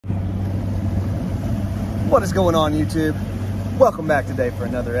What is going on, YouTube? Welcome back today for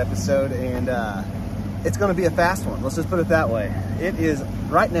another episode, and it's going to be a fast one. Let's just put it that way. It is,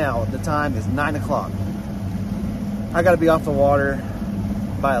 right now, the time is 9 o'clock. I got to be off the water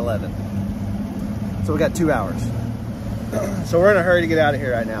by 11. So we got 2 hours. So we're in a hurry to get out of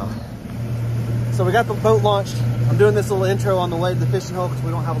here right now. So we got the boat launched. I'm doing this little intro on the way to the fishing hole because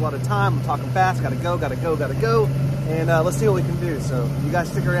we don't have a lot of time. I'm talking fast. Gotta go. And let's see what we can do. So you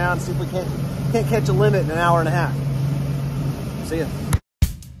guys stick around, see if we can't catch a limit in an hour and a half. See ya.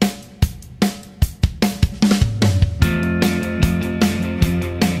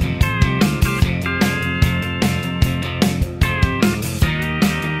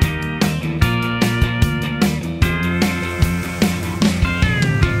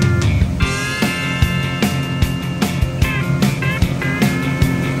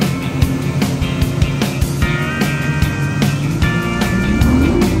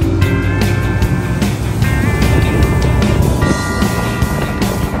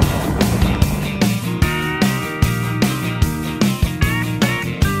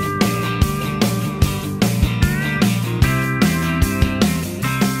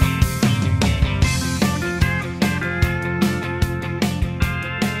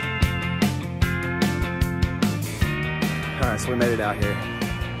 So we made it out here.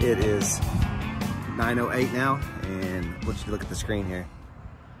 It is 9:08 now, and let's look at the screen here.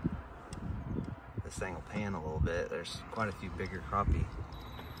 This thing will pan a little bit. There's quite a few bigger crappie.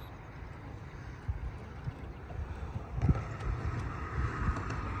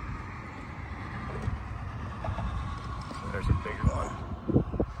 So there's a bigger one.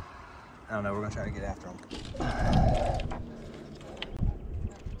 I don't know, we're gonna try to get after them.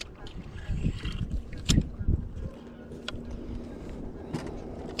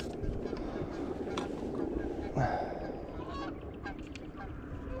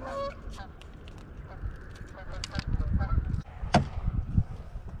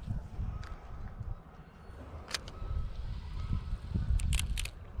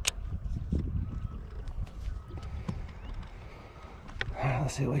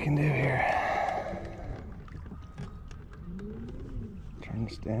 Let's see what we can do here. Turn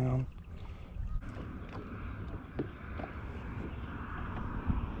this down.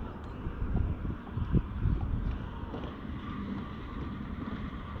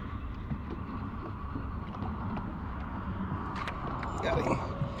 Got him.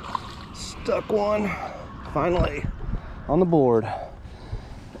 Stuck one. Finally on the board.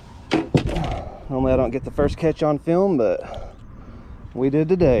 Normally I don't get the first catch on film, but we did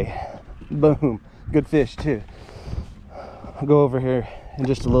today. Boom. Good fish too. I'll go over here in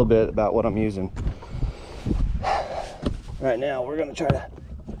just a little bit about what I'm using. Right now we're gonna try to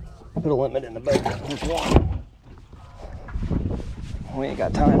put a limit in the boat with one. We ain't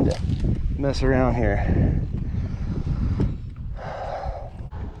got time to mess around here.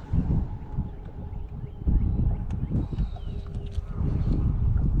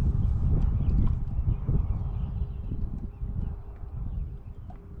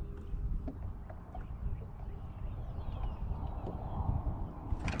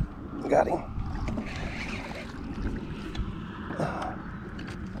 Got him.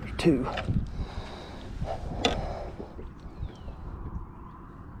 There's two.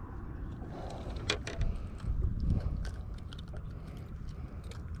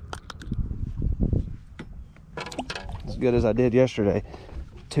 As good as I did yesterday.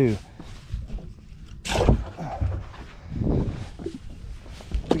 Two. If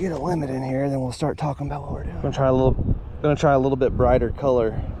we get a limit in here, then we'll start talking about what we're doing. Gonna try a little bit brighter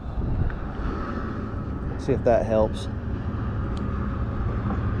color. See if that helps.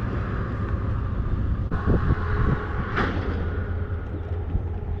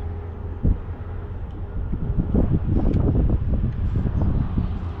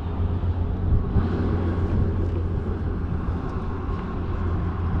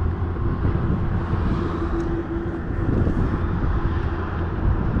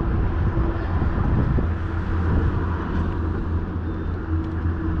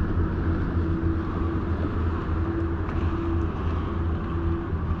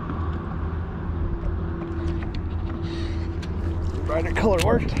 Brighter color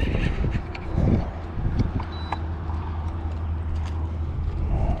worked.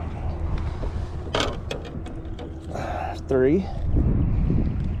 Three.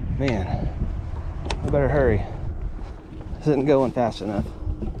 Man, I better hurry. This isn't going fast enough.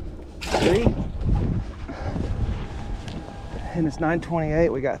 Three. And it's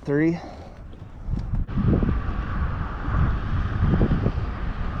 9:28. We got three.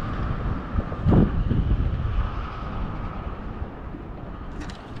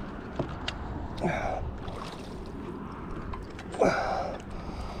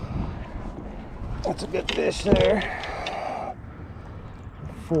 That's a good fish there.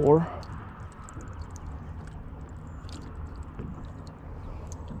 4.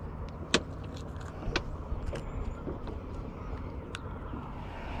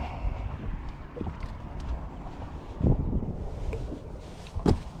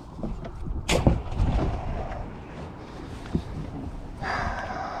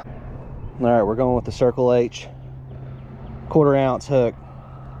 All right, we're going with the Circle H 1/4 ounce hook.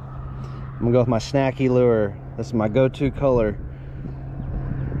 I'm gonna go with my snacky lure. This is my go-to color.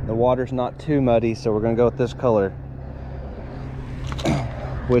 The water's not too muddy, so we're gonna go with this color,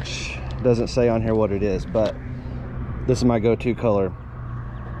 which doesn't say on here what it is, but this is my go-to color.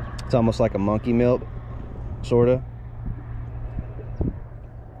 It's almost like a monkey milk, sorta.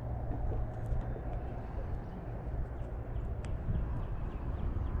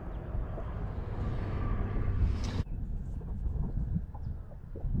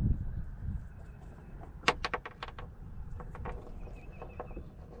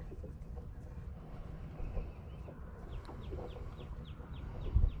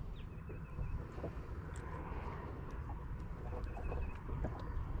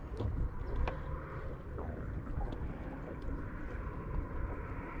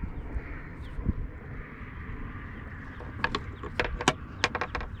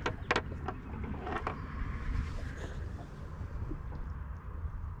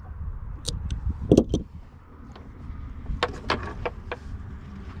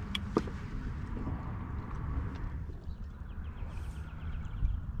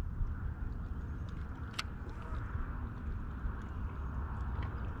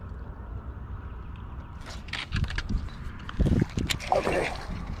 Okay,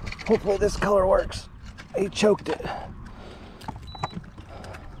 hopefully this color works. He choked it.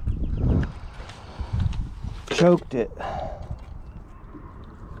 Choked it.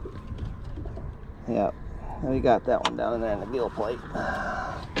 Yep, we got that one down in there in the gill plate.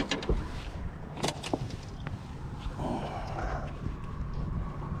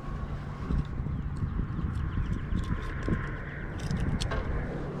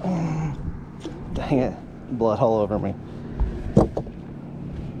 Dang it, blood all over me.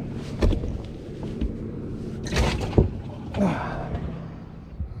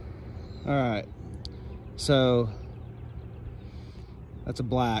 All right, so that's a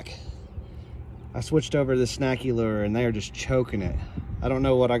black. I switched over to the snacky lure and they are just choking it. I don't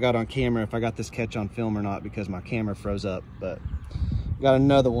know what I got on camera, if I got this catch on film or not, because my camera froze up, but got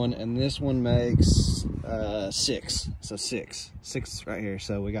another one, and this one makes 6. So six right here.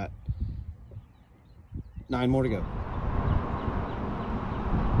 So we got 9 more to go.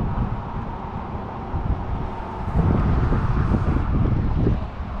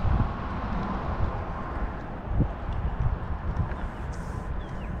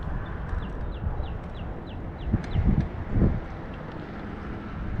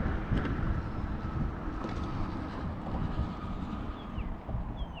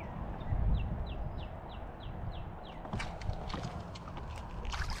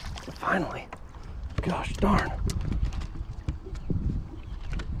 Finally. Gosh darn.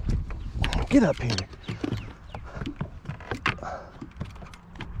 Get up here.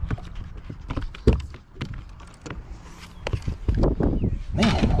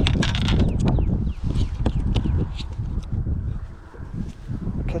 Man.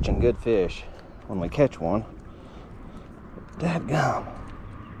 We're catching good fish when we catch one. Dadgum.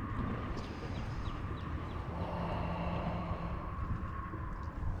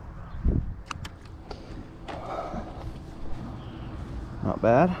 Not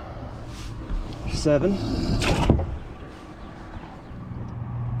bad. 7.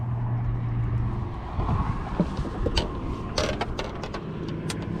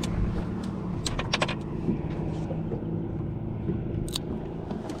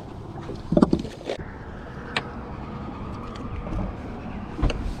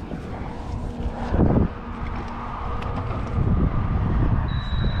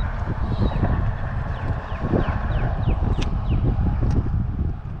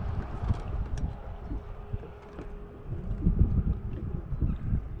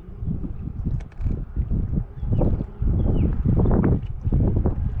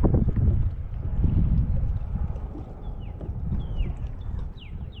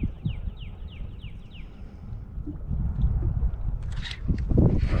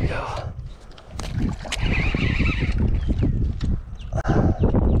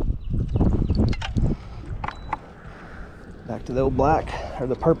 Back to the old black, or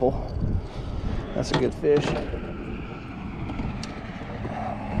the purple. That's a good fish.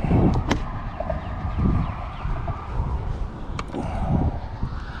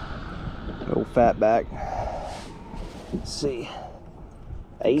 fat back. Let's see.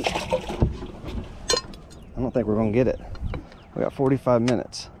 8. I don't think we're gonna get it. We got 45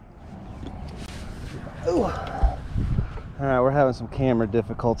 minutes. Ooh. All right, we're having some camera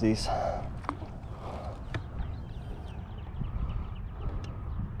difficulties.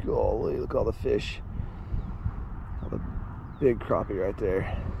 Golly, look at all the fish. All the big crappie right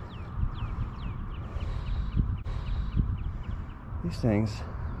there. These things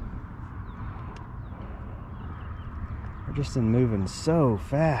are just moving so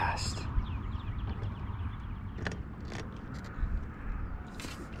fast.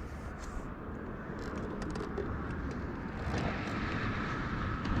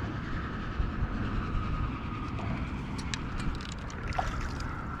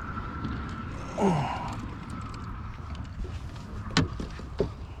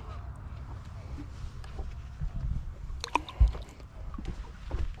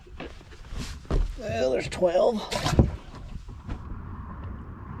 Well, there's 12.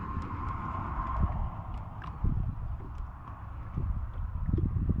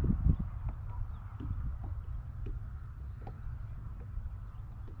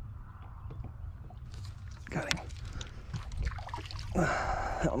 Got him.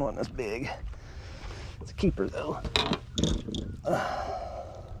 That one wasn't as big. It's a keeper though. I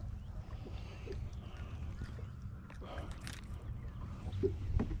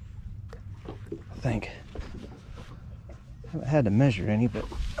think. I haven't had to measure any, but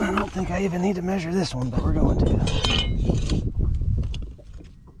I don't think I even need to measure this one, but we're going to.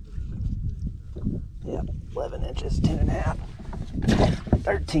 Yep, 11 inches, 10 and a half,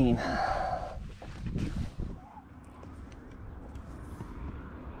 13.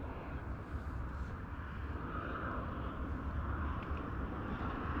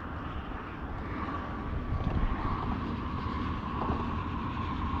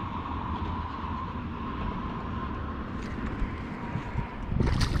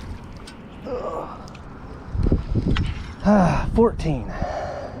 Ah, 14.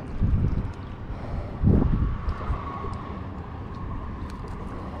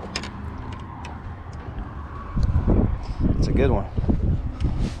 It's a good one.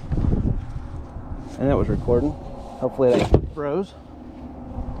 And it was recording. Hopefully that froze.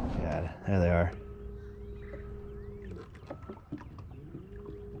 God, there they are.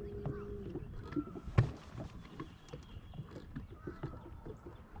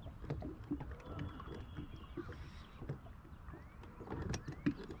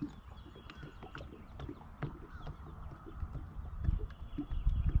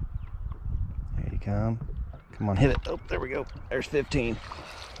 Come on, hit it. Oh, there we go. There's 15.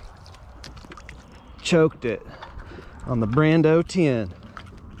 Choked it on the Brando 10.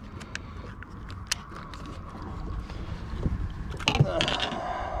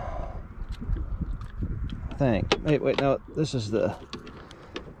 I think. Wait, no, this is a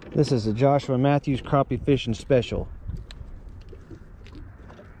Joshua Matthews crappie fishing special.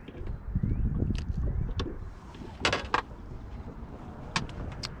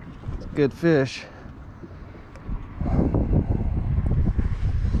 Good fish.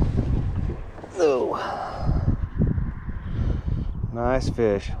 Oh, nice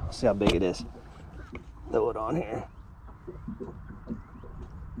fish. Let's see how big it is. Throw it on here.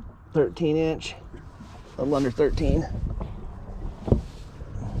 13 inch, a little under 13.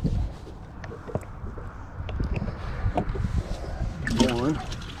 One.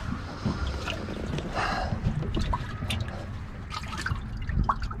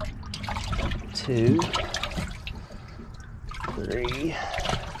 Two. 3.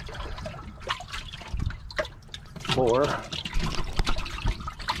 4.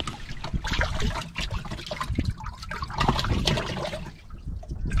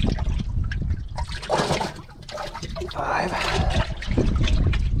 5.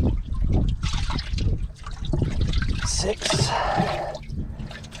 6.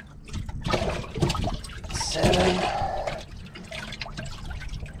 7.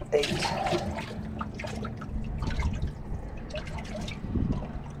 8.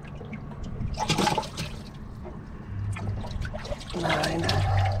 9,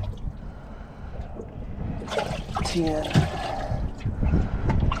 10,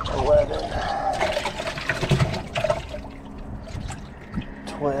 11,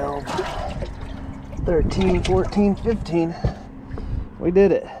 12, 13, 14, 15. We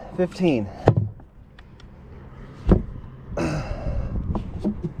did it. 15. So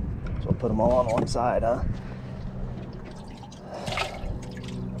we'll put them all on one side, huh?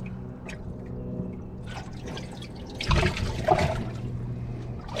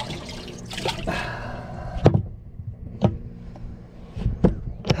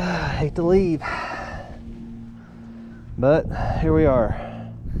 hate to leave, but here we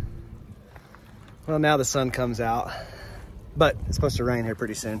are. Well, now the sun comes out, but it's supposed to rain here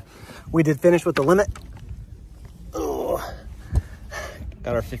pretty soon. We did finish with the limit. Oh,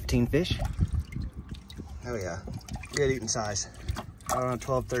 got our 15 fish. Oh yeah, good eating size. Around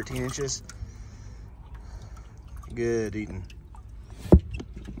 12, 13 inches. Good eating.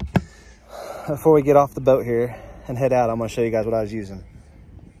 Before we get off the boat here and head out, I'm gonna show you guys what I was using.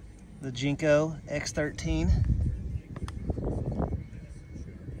 The Jinko X13.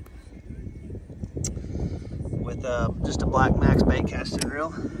 With just a Black Max bait casting reel.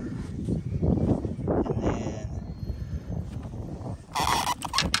 And then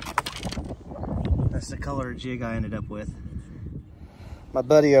that's the color jig I ended up with. My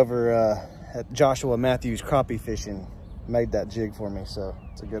buddy over at Joshua Matthews Crappie Fishing made that jig for me, so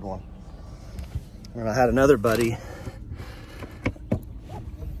it's a good one. And I had another buddy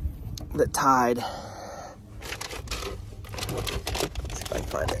that tied, let's see if I can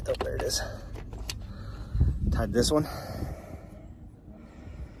find it. Oh, there it is. Tied this one.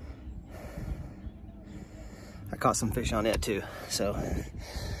 I caught some fish on it too. So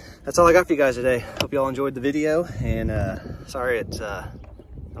that's all I got for you guys today. Hope y'all enjoyed the video, and sorry it's I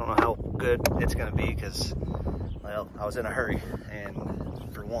don't know how good it's gonna be because, well, I was in a hurry, and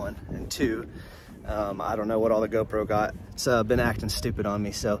for one, and two, I don't know what all the GoPro got. It's been acting stupid on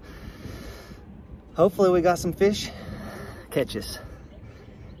me, so hopefully we got some fish. Catch us.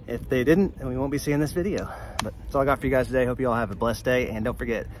 If they didn't, then we won't be seeing this video. But that's all I got for you guys today. Hope you all have a blessed day, and don't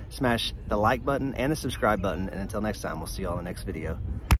forget, smash the like button and the subscribe button, and until next time, we'll see you all in the next video.